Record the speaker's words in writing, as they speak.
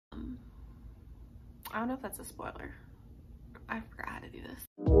I don't know if that's a spoiler. I forgot how to do this.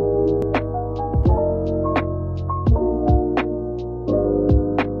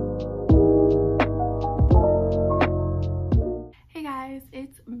 Hey guys,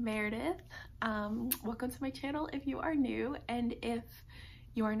 it's Meredith. Welcome to my channel if you are new, and if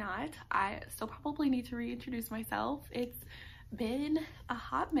you are not, I still probably need to reintroduce myself. It's been a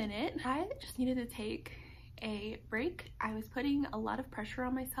hot minute. I just needed to take a break. I was putting a lot of pressure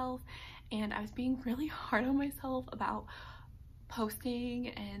on myself, and I was being really hard on myself about posting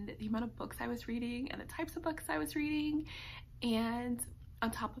and the amount of books I was reading and the types of books I was reading. And on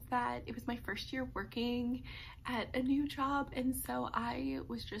top of that, it was my first year working at a new job, and so I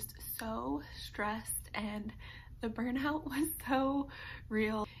was just so stressed and the burnout was so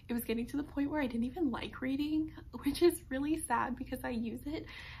real. It was getting to the point where I didn't even like reading, which is really sad because I use it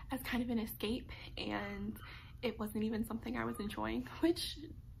as kind of an escape, and it wasn't even something I was enjoying, which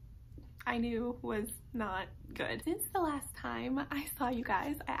I knew was not good. Since the last time I saw you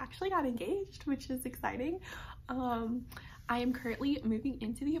guys, I actually got engaged, which is exciting. I am currently moving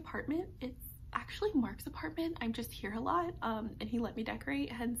into the apartment. It's actually Mark's apartment. I'm just here a lot, and he let me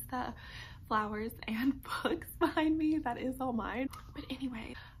decorate, hence the flowers and books behind me. That is all mine. But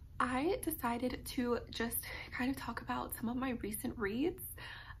anyway, I decided to just kind of talk about some of my recent reads.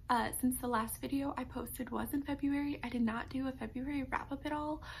 Since the last video I posted was in February, I did not do a February wrap-up at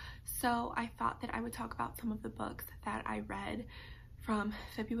all, so I thought that I would talk about some of the books that I read from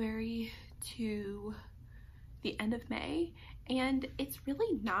February to the end of May, and it's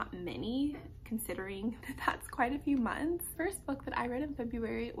really not many considering that that's quite a few months. First book that I read in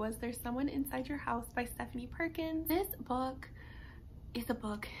February was There's Someone Inside Your House by Stephanie Perkins. This book is a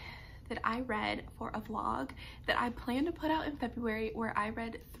book that I read for a vlog that I plan to put out in February, where I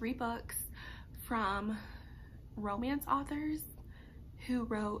read 3 books from romance authors who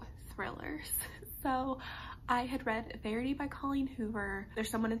wrote thrillers. So I had read Verity by Colleen Hoover, There's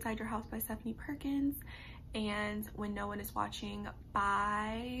Someone Inside Your House by Stephanie Perkins, and When No One Is Watching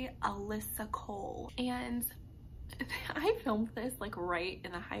by Alyssa Cole. And I filmed this like right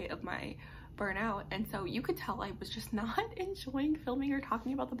in the height of my burnout, and so you could tell I was just not enjoying filming or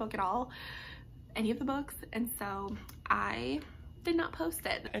talking about the book at all, any of the books, and so I did not post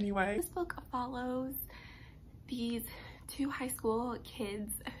it. Anyway, this book follows these 2 high school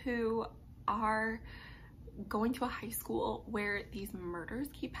kids who are going to a high school where these murders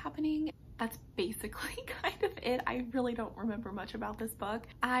keep happening. That's basically kind of it. I really don't remember much about this book.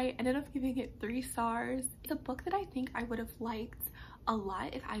 I ended up giving it 3 stars. It's a book that I think I would have liked a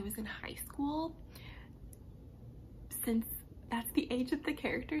lot if I was in high school, since that's the age that the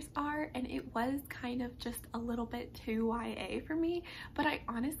characters are, and it was kind of just a little bit too YA for me, but I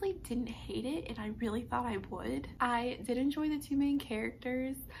honestly didn't hate it, and I really thought I would. I did enjoy the 2 main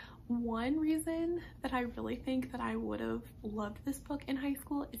characters. One reason that I really think that I would have loved this book in high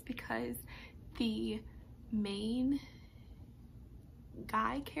school is because the main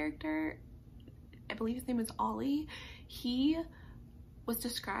guy character, I believe his name is Ollie, he was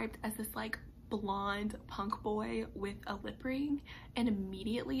described as this like blonde punk boy with a lip ring, and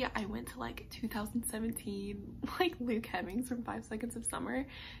immediately I went to like 2017, like Luke Hemmings from 5 Seconds of Summer,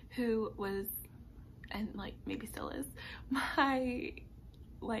 who was, and like maybe still is, my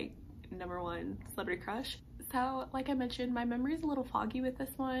like #1 celebrity crush. So like I mentioned, my memory is a little foggy with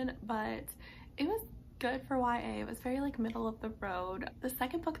this one, but it was good for YA. It was very like middle of the road. The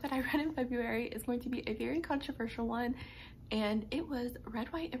second book that I read in February is going to be a very controversial one, and it was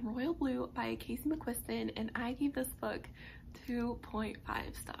Red, White, and Royal Blue by Casey McQuiston, and I gave this book 2.5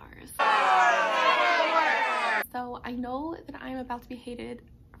 stars. So I know that I'm about to be hated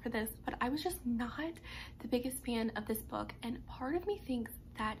for this, but I was just not the biggest fan of this book, and part of me thinks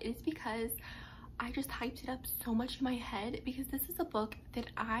that is because I just hyped it up so much in my head, because this is a book that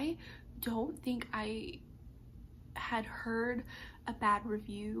I don't think I had heard a bad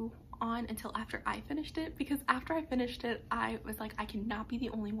review on until after I finished it, because after I finished it I was like, I cannot be the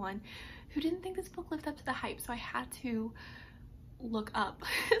only one who didn't think this book lived up to the hype, so I had to look up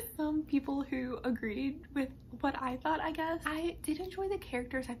some people who agreed with what I thought. I guess I did enjoy the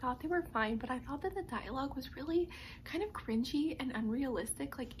characters. I thought they were fine, but I thought that the dialogue was really kind of cringy and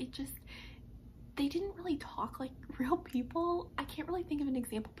unrealistic. Like, it just, they didn't really talk like real people. I can't really think of an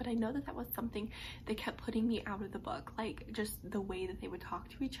example, but I know that that was something that kept putting me out of the book. Like, just the way that they would talk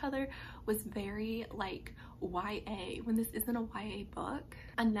to each other was very like YA, when this isn't a YA book.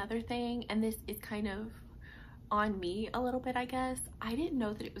 Another thing, and this is kind of on me a little bit, I guess, I didn't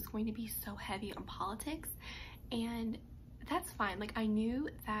know that it was going to be so heavy on politics, and that's fine. Like, I knew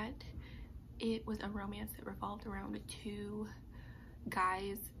that it was a romance that revolved around 2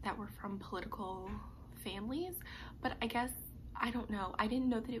 guys that were from political families, but I guess, I don't know, I didn't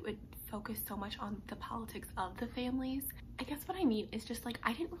know that it would focus so much on the politics of the families. I guess what I mean is just like,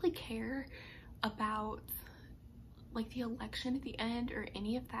 I didn't really care about like the election at the end or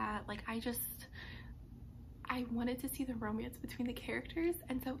any of that. Like I wanted to see the romance between the characters,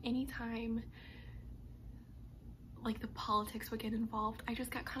 and so anytime like the politics would get involved, I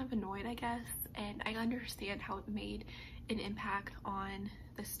just got kind of annoyed, I guess. And I understand how it made an impact on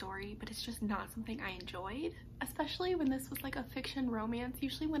the story, but it's just not something I enjoyed, especially when this was like a fiction romance.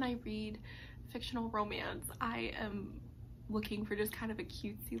 Usually when I read fictional romance, I am looking for just kind of a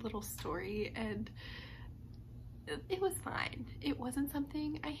cutesy little story, and it was fine. It wasn't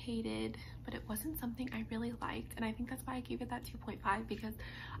something I hated, but it wasn't something I really liked, and I think that's why I gave it that 2.5, because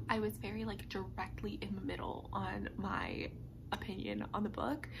I was very like directly in the middle on my opinion on the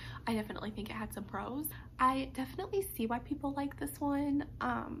book. I definitely think it had some pros. I definitely see why people like this one.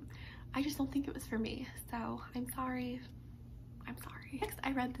 I just don't think it was for me, so I'm sorry. Next,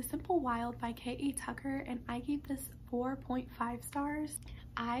 I read The Simple Wild by K.A. Tucker, and I gave this 4.5 stars.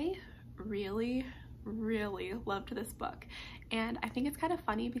 I really loved this book, and I think it's kind of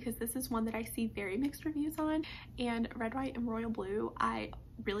funny because this is one that I see very mixed reviews on, and Red, White, and Royal Blue, I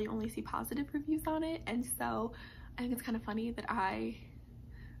really only see positive reviews on it, and so I think it's kind of funny that I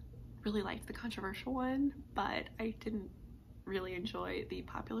really liked the controversial one, but I didn't really enjoy the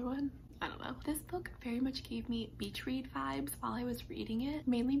popular one. I don't know. This book very much gave me beach read vibes while I was reading it,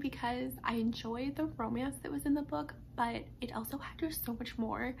 mainly because I enjoyed the romance that was in the book, but it also had just so much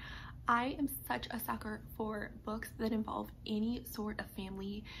more. I am such a sucker for books that involve any sort of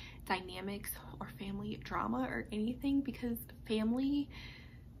family dynamics or family drama or anything, because family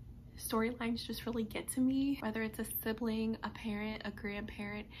storylines just really get to me, whether it's a sibling, a parent, a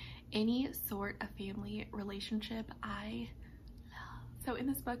grandparent, any sort of family relationship I love. So in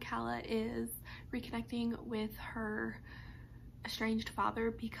this book, Calla is reconnecting with her estranged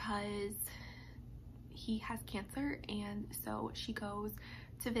father because he has cancer, and so she goes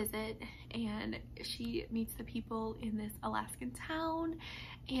to visit, and she meets the people in this Alaskan town,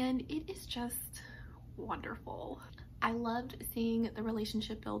 and it is just wonderful. I loved seeing the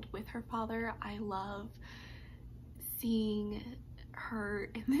relationship build with her father. I love seeing her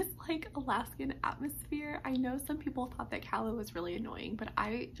in this like Alaskan atmosphere. I know some people thought that Calla was really annoying, but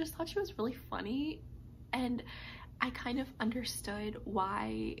I just thought she was really funny, and I kind of understood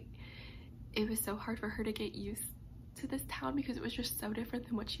why it was so hard for her to get used to this town, because it was just so different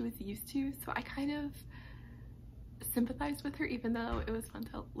than what she was used to. So I kind of sympathized with her, even though it was fun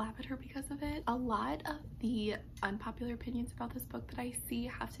to laugh at her because of it. A lot of the unpopular opinions about this book that I see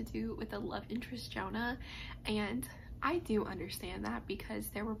have to do with the love interest Jonah, and I do understand that, because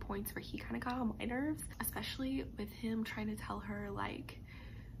there were points where he kind of got on my nerves, especially with him trying to tell her like,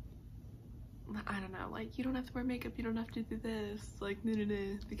 I don't know, like, you don't have to wear makeup, you don't have to do this, like, no,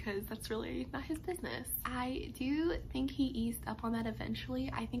 because that's really not his business. I do think he eased up on that eventually.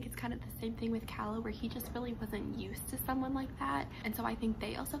 I think it's kind of the same thing with Calla, where he just really wasn't used to someone like that, and so I think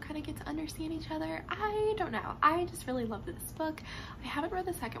they also kind of get to understand each other. I don't know. I just really loved this book. I haven't read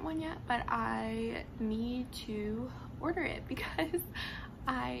the second one yet, but I need to order it because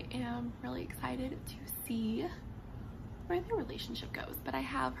I am really excited to see where their relationship goes, but I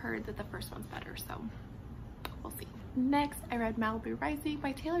have heard that the first one's better, so we'll see. Next, I read Malibu Rising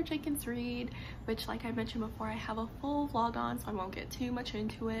by Taylor Jenkins Reid, which, like I mentioned before, I have a full vlog on, so I won't get too much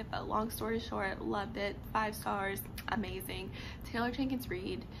into it, but long story short, loved it. 5 stars, amazing. Taylor Jenkins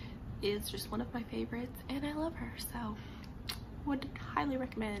Reid is just one of my favorites, and I love her, so would highly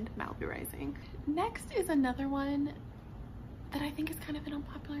recommend Malibu Rising. Next is another one that I think is kind of an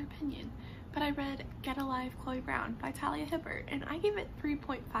unpopular opinion, but I read Get a Life, Chloe Brown by Talia Hibbert, and I gave it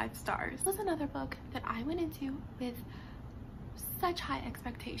 3.5 stars. This was another book that I went into with such high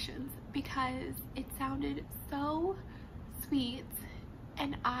expectations because it sounded so sweet,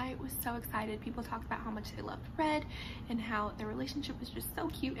 and I was so excited. People talked about how much they loved Red and how their relationship was just so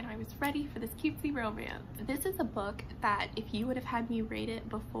cute, and I was ready for this cutesy romance. This is a book that if you would have had me rate it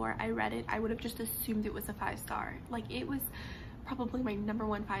before I read it, I would have just assumed it was a 5-star. Like, it was probably my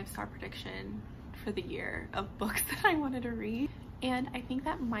 #1 5-star prediction for the year of books that I wanted to read, and I think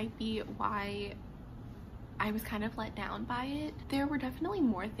that might be why I was kind of let down by it. There were definitely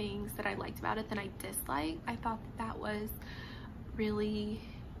more things that I liked about it than I disliked. I thought that that was really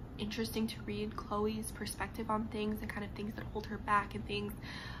interesting to read Chloe's perspective on things and kind of things that hold her back and things.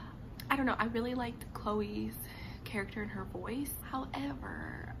 I don't know, I really liked Chloe's character and her voice.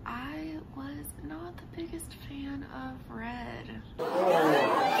 However, I was not the biggest fan of Red. You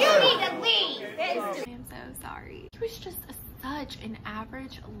need to leave! I am so sorry. He was just a such an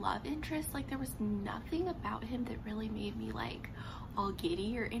average love interest. Like there was nothing about him that really made me like all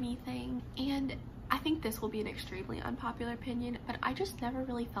giddy or anything. And I think this will be an extremely unpopular opinion, but I just never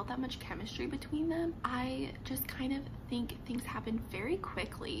really felt that much chemistry between them. I just kind of think things happened very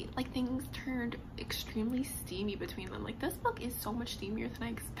quickly. Like things turned extremely steamy between them. Like this book is so much steamier than I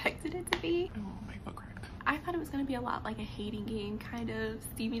expected it to be. Oh, my book cracked. I thought it was going to be a lot like a hating game kind of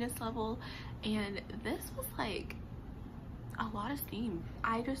steaminess level, and this was like a lot of steam.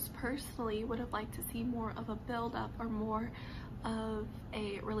 I just personally would have liked to see more of a build up or more of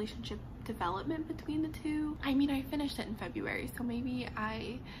a relationship development between the two. I mean, I finished it in February, so maybe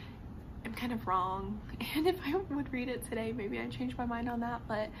I am kind of wrong, and if I would read it today, maybe I'd change my mind on that,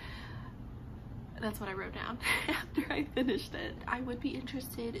 but that's what I wrote down after I finished it. I would be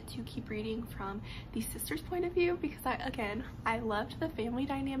interested to keep reading from the sister's point of view, because I loved the family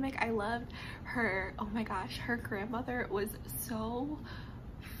dynamic. I loved her, oh my gosh, her grandmother was so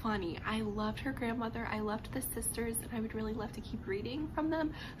funny. I loved her grandmother, I loved the sisters, and I would really love to keep reading from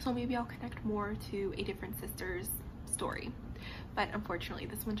them, so maybe I'll connect more to a different sister's story. But unfortunately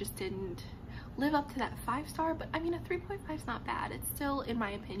this one just didn't live up to that 5-star, but I mean a 3.5 is not bad. It still, in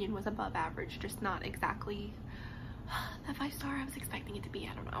my opinion, was above average, just not exactly that 5-star I was expecting it to be.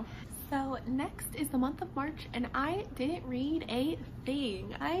 I don't know. So next is the month of March, and I didn't read a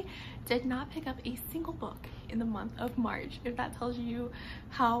thing. I did not pick up a single book in the month of March, if that tells you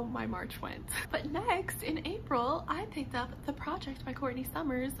how my March went. But next, in April, I picked up The Project by Courtney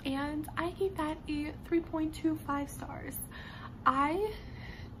Summers, and I gave that a 3.25 stars. I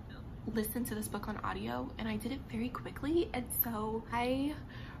listened to this book on audio, and I did it very quickly, and so I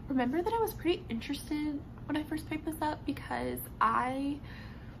remember that I was pretty interested when I first picked this up because I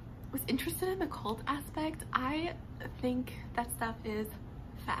was interested in the cult aspect. I think that stuff is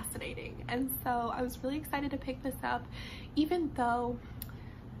fascinating, and so I was really excited to pick this up, even though,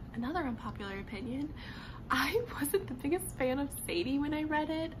 another unpopular opinion, I wasn't the biggest fan of Sadie when I read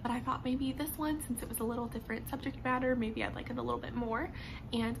it, but I thought maybe this one, since it was a little different subject matter, maybe I'd like it a little bit more,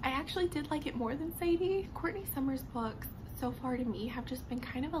 and I actually did like it more than Sadie. Courtney Summers' books so far to me have just been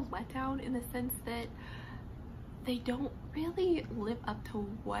kind of a letdown in the sense that they don't really live up to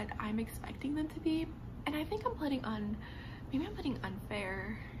what I'm expecting them to be, and I think maybe I'm putting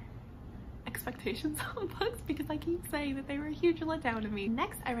unfair expectations on books because I keep saying that they were a huge letdown to me.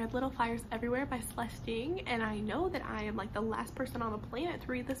 Next, I read Little Fires Everywhere by Celeste Ng, and I know that I am like the last person on the planet to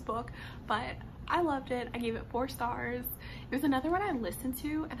read this book, but I loved it. I gave it 4 stars. It was another one I listened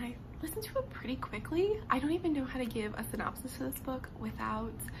to, and I listened to it pretty quickly. I don't even know how to give a synopsis to this book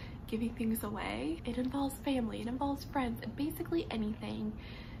without giving things away. It involves family, it involves friends, and basically anything.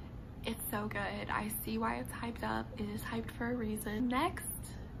 It's so good. I see why it's hyped up. It is hyped for a reason. Next,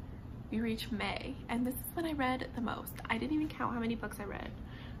 we reach May, and this is when I read the most. I didn't even count how many books I read,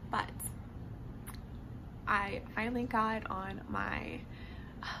 but I finally got on my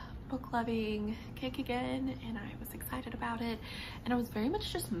book loving kick again, and I was excited about it, and I was very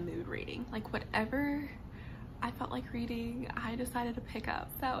much just mood reading. Like whatever I felt like reading, I decided to pick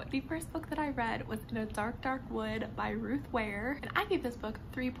up. So the first book that I read was In a Dark, Dark Wood by Ruth Ware, and I gave this book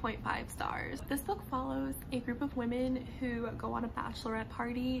 3.5 stars. This book follows a group of women who go on a bachelorette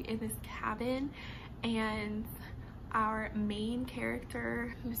party in this cabin, and our main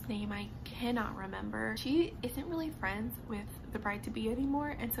character, whose name I cannot remember, she isn't really friends with the bride-to-be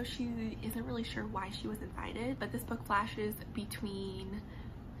anymore, and so she isn't really sure why she was invited. But this book flashes between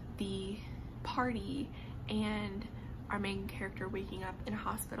the party and our main character waking up in a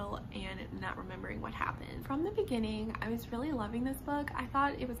hospital and not remembering what happened. From the beginning, I was really loving this book. I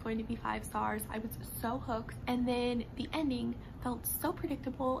thought it was going to be 5 stars. I was so hooked, and then the ending felt so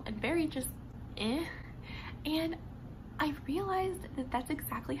predictable and very just eh, and I realized that that's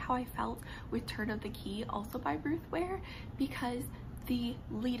exactly how I felt with Turn of the Key, also by Ruth Ware, because the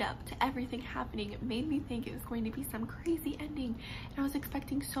lead up to everything happening made me think it was going to be some crazy ending, and I was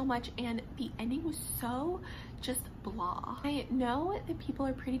expecting so much, and the ending was so just blah. I know that people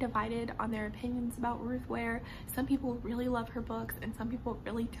are pretty divided on their opinions about Ruth Ware. Some people really love her books and some people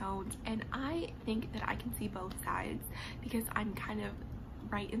really don't, and I think that I can see both sides because I'm kind of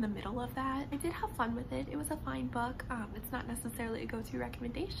right in the middle of that. I did have fun with it. It was a fine book. It's not necessarily a go-to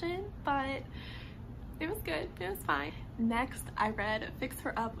recommendation, but it was good. It was fine. Next, I read Fix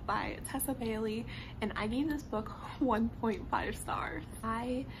Her Up by Tessa Bailey, and I gave this book 1.5 stars.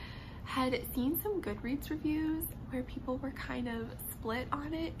 I had seen some Goodreads reviews where people were kind of split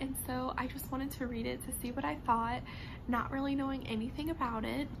on it, and so I just wanted to read it to see what I thought, not really knowing anything about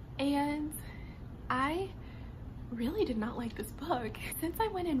it, and I really did not like this book. Since I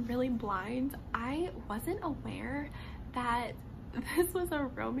went in really blind, I wasn't aware that this was a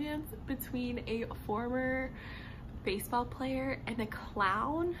romance between a former baseball player and a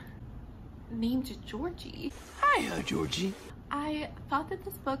clown named Georgie. Hiya, Georgie. I thought that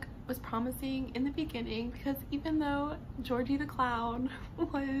this book was promising in the beginning because even though Georgie the clown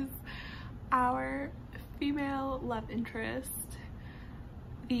was our female love interest,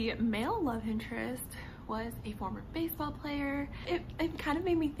 the male love interest was a former baseball player. It kind of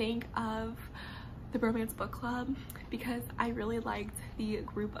made me think of the romance book club because I really liked the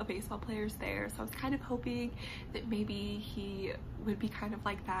group of baseball players there, so I was kind of hoping that maybe he would be kind of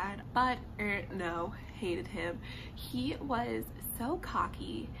like that, but no, hated him. He was so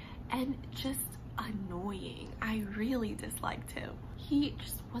cocky and just annoying. I really disliked him. He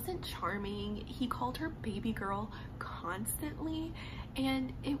just wasn't charming. He called her baby girl constantly,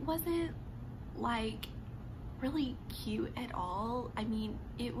 and it wasn't like really cute at all. I mean,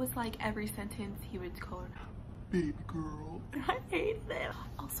 it was like every sentence he would call her baby girl. I hated it.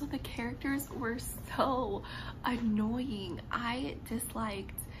 Also, the characters were so annoying. I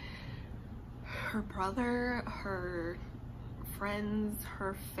disliked her brother, her friends,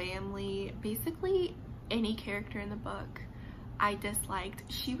 her family, basically any character in the book I disliked.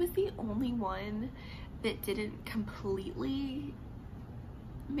 She was the only one that didn't completely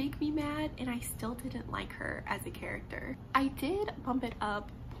make me mad, and I still didn't like her as a character. I did bump it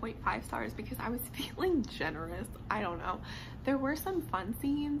up 0.5 stars because I was feeling generous. I don't know. There were some fun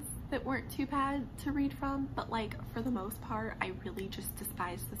scenes that weren't too bad to read from, but like for the most part, I really just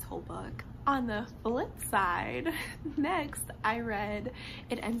despised this whole book. On the flip side, next I read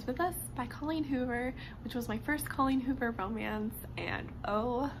It Ends With Us by Colleen Hoover, which was my first Colleen Hoover romance, and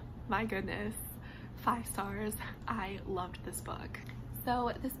oh my goodness, 5 stars. I loved this book.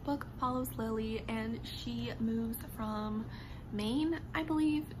 So this book follows Lily, and she moves from Maine, I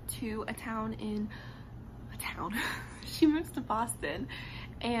believe, to a town. She moves to Boston,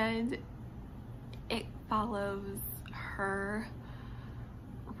 and it follows her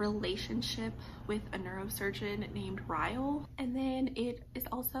relationship with a neurosurgeon named Ryle. And then it is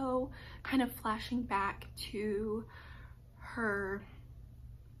also kind of flashing back to her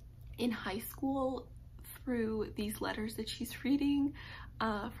in high school through these letters that she's reading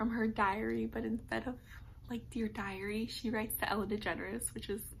from her diary, but instead of like Dear Diary, she writes to Ellen DeGeneres, which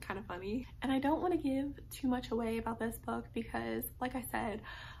is kind of funny. And I don't want to give too much away about this book because, like I said,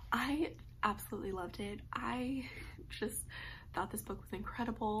 I absolutely loved it. I just thought this book was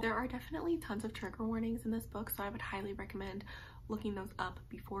incredible. There are definitely tons of trigger warnings in this book, so I would highly recommend looking those up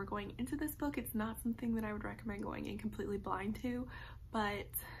before going into this book. It's not something that I would recommend going in completely blind to, but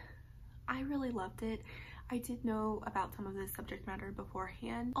I really loved it. I did know about some of this subject matter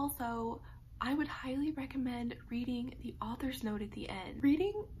beforehand. Also, I would highly recommend reading the author's note at the end.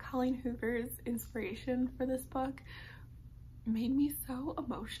 Reading Colleen Hoover's inspiration for this book made me so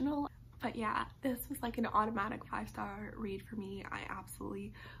emotional. But yeah, this was like an automatic 5-star read for me. I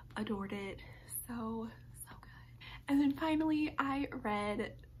absolutely adored it. So good. And then finally, I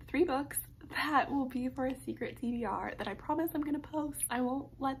read 3 books that will be for a secret TBR that I promise I'm gonna post. I won't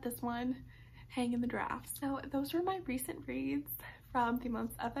let this one hang in the draft. So those were my recent reads from the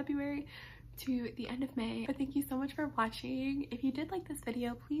months of February to the end of May. But thank you so much for watching. If you did like this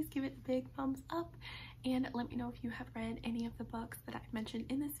video, please give it a big thumbs up and let me know if you have read any of the books that I've mentioned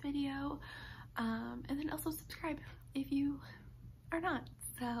in this video. And then also subscribe if you are not.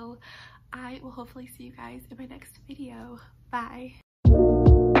 So I will hopefully see you guys in my next video. Bye.